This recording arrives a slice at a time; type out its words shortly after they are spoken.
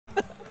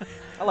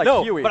I like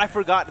no, Kiwi. but I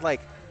forgot, like,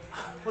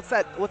 what's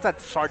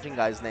that sergeant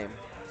guy's name?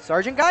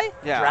 Sergeant guy?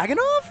 Yeah.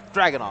 Dragunov?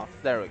 Dragunov.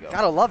 There we go.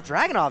 Gotta love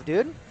Dragunov,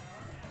 dude.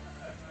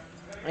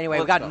 Anyway,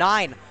 we got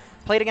 9.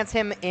 Played against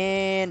him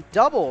in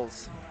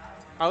doubles.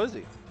 How is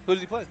he? Who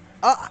does he play?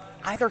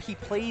 Either he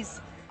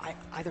plays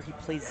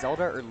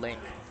Zelda or Link.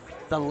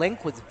 The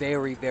Link was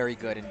very, very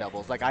good in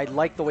doubles. Like, I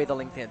like the way the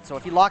Link did. So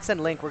if he locks in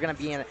Link, we're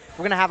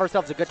gonna have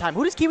ourselves a good time.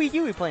 Who does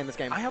KiwiHuey play in this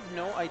game? I have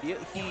no idea.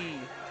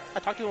 I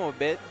talked to him a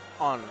bit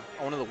on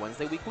one of the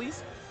Wednesday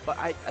weeklies, but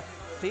I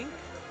think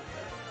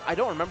I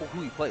don't remember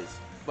who he plays.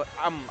 But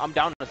I'm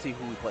down to see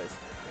who he plays.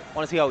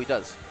 Want to see how he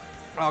does.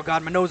 Oh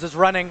god, my nose is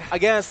running. I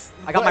guess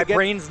I got my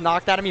brains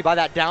knocked out of me by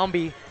that down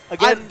B.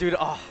 Again, dude.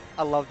 Oh,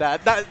 I love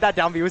that. That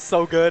down B was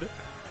so good.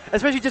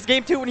 Especially just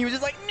game 2 when he was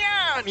just like,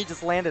 nah, and he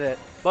just landed it.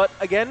 But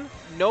again,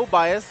 no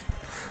bias.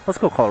 Let's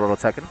go Colorado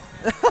Tekken.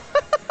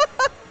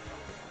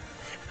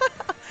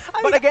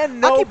 But again,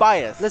 no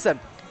bias. Listen,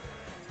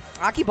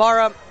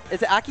 Akihabara,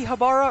 is it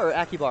Akihabara or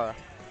Akihabara?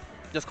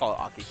 Just call it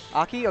Aki.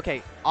 Aki?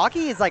 Okay.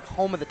 Aki is like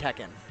home of the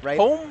Tekken, right?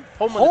 Home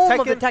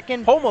of the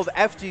Tekken. Home of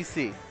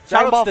FGC.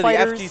 Shout out to the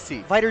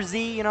FGC. Fighter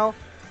Z, you know?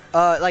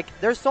 Like,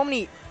 there's so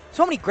many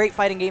great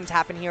fighting games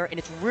happen here, and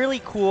it's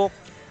really cool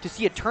to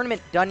see a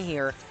tournament done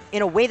here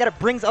in a way that it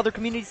brings other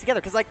communities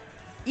together. Because, like,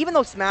 even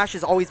though Smash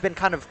has always been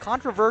kind of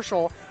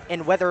controversial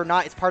in whether or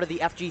not it's part of the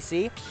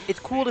FGC, it's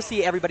cool to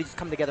see everybody just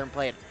come together and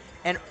play it.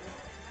 And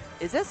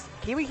is this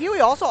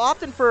KiwiHuey also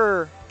opting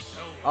for...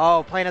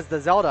 Oh, playing as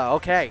the Zelda.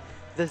 Okay.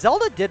 The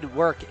Zelda did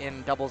work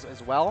in doubles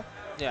as well.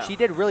 Yeah. She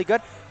did really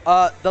good.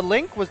 The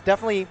Link was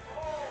definitely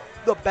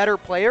the better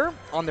player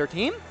on their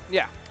team.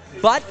 Yeah.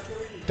 But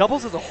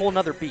doubles is a whole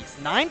nother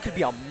beast. 9 could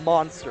be a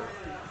monster.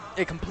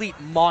 A complete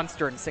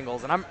monster in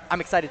singles, and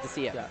I'm excited to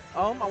see it. Yeah.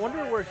 I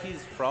wonder where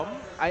he's from.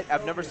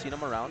 I've never seen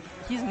him around.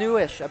 He's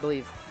newish, I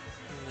believe.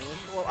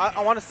 Well,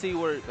 I want to see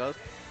where it goes.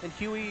 And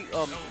Huey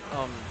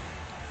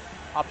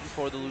opting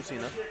for the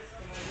Lucina.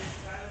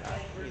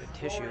 I need a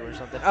tissue or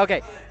something.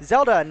 Okay,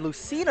 Zelda and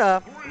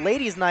Lucina,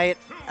 ladies' night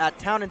at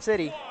Town and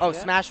City. Oh,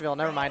 yeah. Smashville,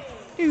 never mind.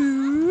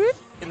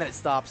 And then it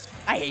stops.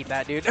 I hate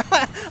that, dude.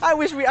 I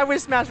wish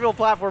Smashville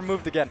platform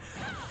moved again.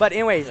 But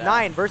anyways,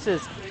 9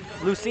 versus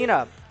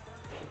Lucina.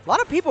 A lot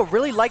of people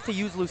really like to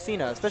use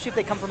Lucina, especially if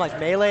they come from like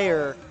Melee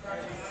or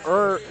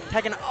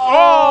Tekken.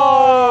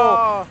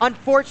 Oh!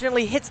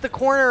 Unfortunately, hits the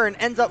corner and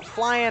ends up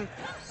flying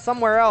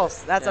somewhere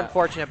else. That's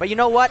unfortunate. But you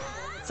know what?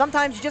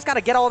 Sometimes you just got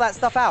to get all that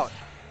stuff out.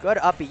 Good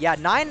up B. Yeah,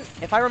 9,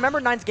 if I remember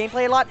 9's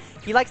gameplay a lot,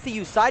 he likes to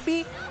use side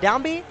B,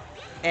 down B,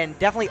 and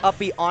definitely up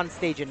B on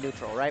stage and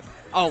neutral, right?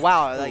 Oh,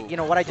 wow. Like, you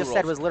know, what I just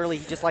said was literally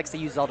he just likes to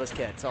use Zelda's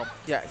kit. So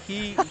yeah,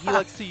 he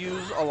likes to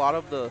use a lot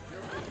of the...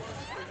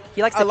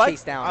 He likes to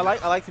chase down. I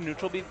like the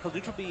neutral B because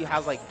neutral B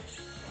has like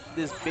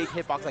this big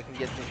hitbox that can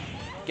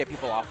get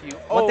people off you.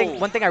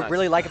 One thing I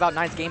really like about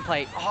 9's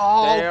gameplay.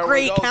 Oh,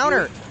 great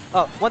counter.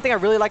 One thing I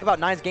really like about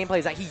 9's gameplay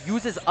is that he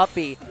uses up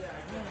B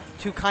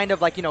to kind of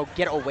like, you know,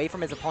 get away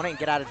from his opponent and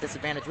get out of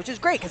disadvantage, which is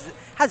great because it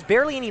has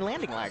barely any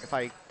landing lag if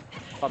I'm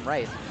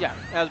right. Yeah,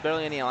 it has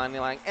barely any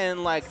landing lag,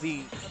 and like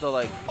the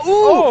like.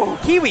 Ooh,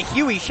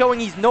 KiwiHuey showing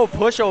he's no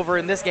pushover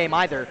in this game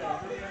either.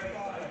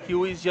 He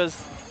was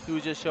just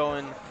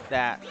showing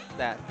that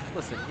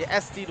listen, you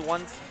SD'd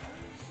once.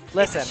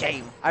 Listen, it's a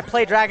shame. I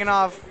play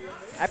Dragunov.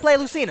 I play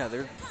Lucina.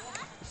 They're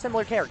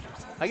similar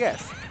characters, I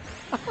guess.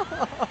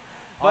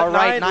 All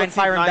right, 9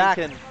 firing back.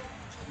 Can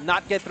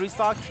not get 3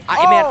 stock.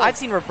 Man, I've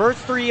seen reverse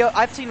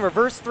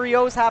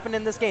 3-0s happen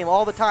in this game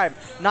all the time.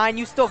 9,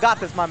 you still got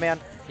this, my man.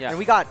 Yeah. And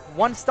we got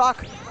 1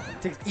 stock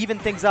to even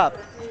things up.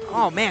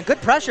 Oh man,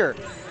 good pressure.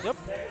 Yep.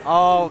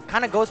 Oh,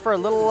 kind of goes for a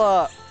little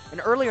an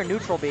earlier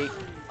neutral B.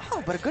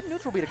 Oh, but a good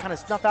neutral B to kind of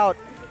snuff out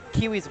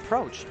Kiwi's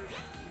approach.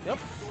 Yep.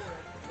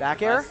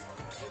 Back air.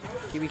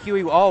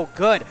 KiwiHuey. Oh,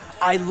 good.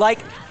 I like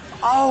it.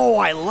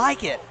 I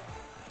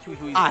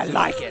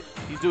like it.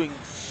 He's doing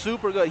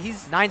super good.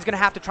 9's going to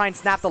have to try and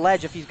snap the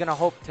ledge if he's going to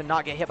hope to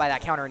not get hit by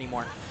that counter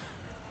anymore.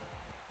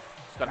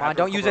 Come on,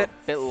 don't use it.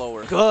 A bit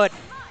lower. Good.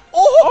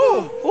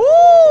 Oh!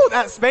 Ooh,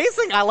 that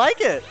spacing. I like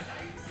it.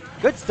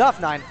 Good stuff,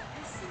 9.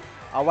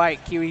 All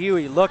right,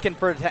 KiwiHuey looking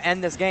to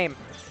end this game.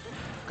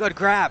 Good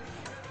grab.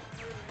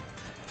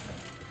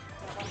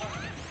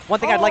 One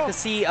thing I'd like to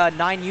see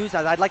 9 use,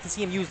 I'd like to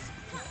see him use,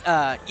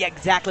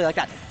 exactly like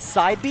that.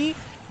 Side B,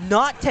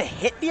 not to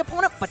hit the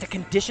opponent, but to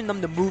condition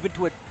them to move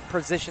into a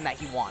position that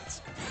he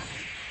wants.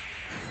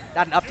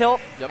 That an up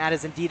tilt? Yep. That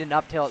is indeed an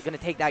up tilt. Going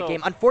to take that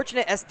game.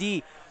 Unfortunate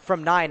SD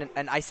from 9,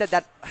 and I said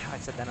that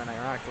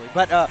unironically,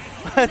 but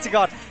what's it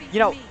called? You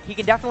know, he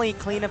can definitely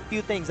clean a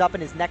few things up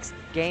in his next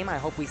game. I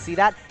hope we see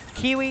that.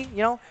 Kiwi,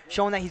 you know,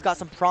 showing that he's got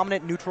some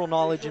prominent neutral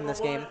knowledge in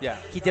this game. Yeah.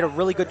 He did a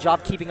really good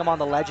job keeping him on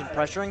the ledge and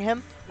pressuring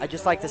him. I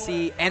just like to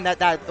see, and that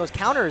those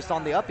counters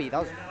on the uppy,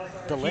 that was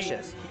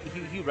delicious.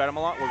 He read him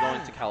a lot. We're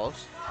going to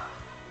Kalos,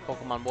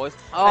 Pokemon boys.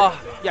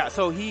 Oh, yeah.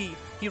 So he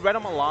read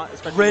him a lot,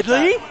 especially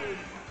Ridley,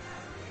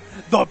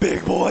 the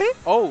big boy.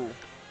 Oh,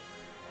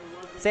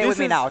 say it with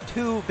me now.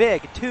 Too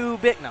big. No.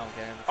 Okay.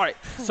 All right.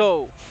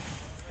 So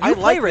I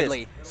like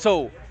Ridley.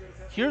 So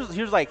here's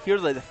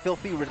the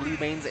filthy Ridley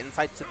mains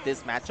insight to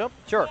this matchup.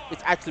 Sure.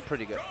 It's actually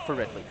pretty good for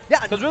Ridley.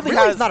 Yeah, because Ridley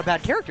Ridley's not a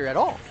bad character at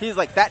all. He's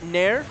like, that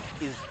nair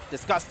is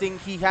disgusting.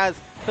 He has,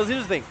 because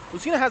here's the thing,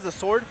 Lucina has a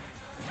sword.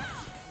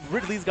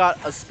 Ridley's got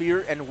a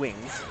spear and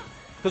wings.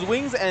 Because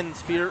wings and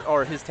spear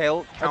or his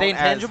tail count. Are they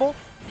intangible?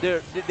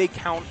 They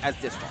count as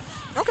disrupt.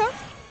 Okay.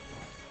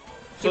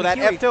 So that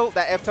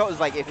F-tail is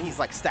like if he's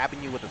like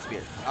stabbing you with a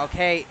spear.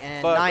 Okay,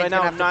 and But Nine's right gonna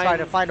now, have to try Nine-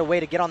 to find a way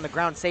to get on the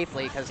ground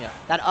safely because Yeah.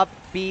 that up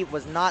B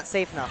was not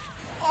safe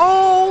enough.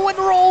 Oh, and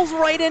rolls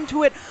right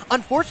into it.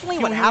 Unfortunately,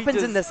 what KiwiHuey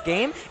happens in does- this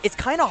game, it's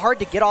kind of hard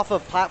to get off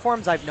of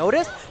platforms, I've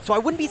noticed. So I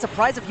wouldn't be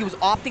surprised if he was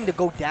opting to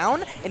go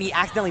down and he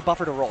accidentally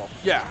buffered a roll.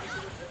 Yeah.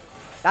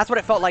 That's what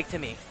it felt like to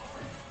me.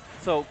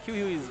 So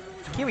KiwiHuey's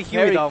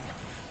KiwiHuey, though.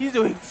 he's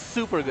doing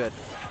super good.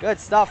 Good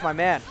stuff, my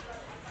man.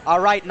 All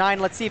right, Nine,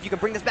 let's see if you can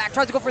bring this back.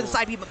 Tries to go for the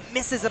side B, but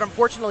misses it,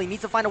 unfortunately.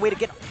 Needs to find a way to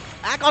get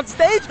back on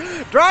stage.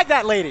 Drag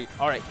that lady.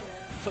 All right.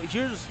 So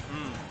here's,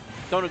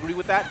 don't agree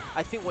with that.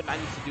 I think what Nine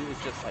needs to do is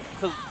just like,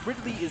 because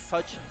Ridley is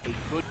such a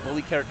good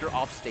bully character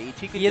off stage.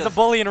 He is a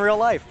bully in real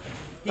life.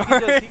 He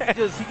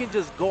can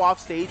just go off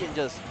stage and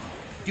just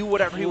do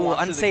whatever he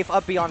wants. Unsafe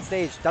up B on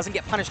stage. Doesn't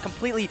get punished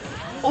completely.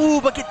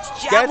 Ooh, but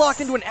gets jab locked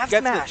into an F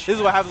smash. This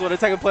is what happens when a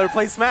second player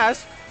plays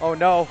Smash. Oh,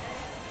 no.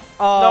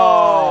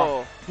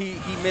 No. He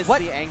missed What?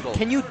 the angle.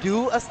 Can you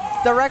do a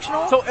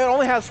directional? So it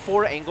only has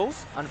 4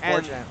 angles.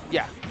 Unfortunate. And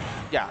yeah,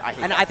 I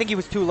hate and that. I think he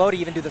was too low to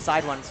even do the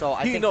side one, so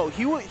I think... No,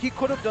 he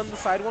could have done the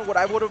side one. What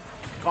I would have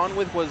gone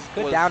with was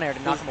Good down air to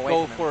knock him away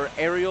go from him. for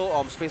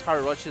aerial, space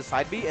power rush his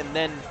side B, and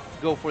then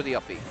go for the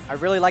up B. I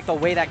really like the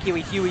way that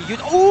KiwiHuey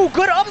used... Ooh,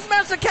 good up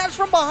smash to catch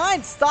from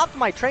behind. Stopped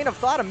my train of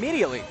thought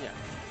immediately. Yeah.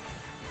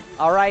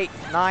 All right,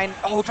 Nine.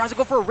 Oh, tries to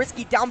go for a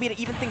risky down B to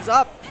even things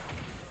up.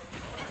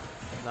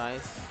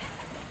 Nice.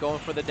 Going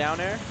for the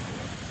down air.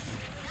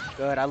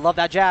 Good, I love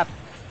that jab.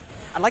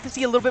 I'd like to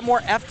see a little bit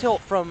more F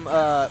tilt from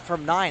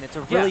Nine. It's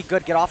a really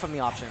good get off of me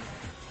option.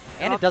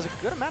 And it does a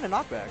good amount of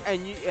knockback.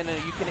 And you can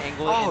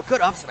angle it. Oh, good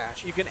up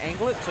smash. You can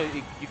angle it so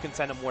you can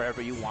send him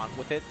wherever you want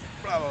with it.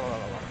 Blah, blah, blah,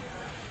 blah, blah.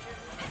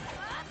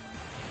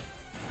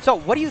 So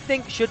what do you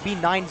think should be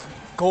Nine's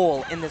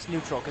goal in this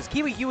neutral? Because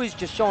KiwiHuey's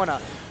just showing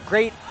a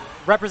great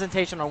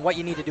representation on what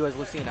you need to do as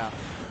Lucina.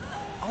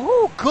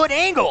 Oh, good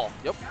angle.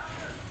 Yep.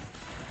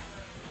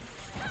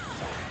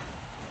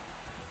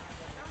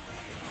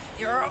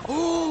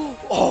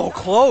 Oh,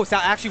 close.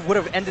 That actually would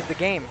have ended the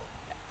game.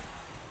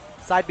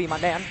 Side B, my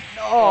man.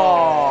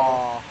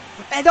 Oh.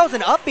 And that was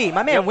an up B.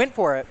 My man went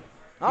for it.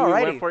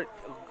 Alrighty. Went for it.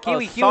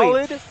 KiwiHuey.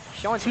 Solid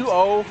Showing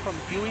 2-0 from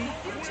Huey.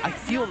 I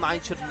feel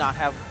Nine should not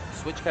have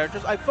switch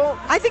characters. I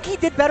think he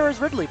did better as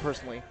Ridley,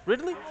 personally.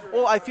 Ridley?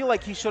 Well, I feel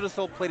like he should have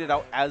still played it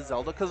out as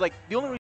Zelda, because like the only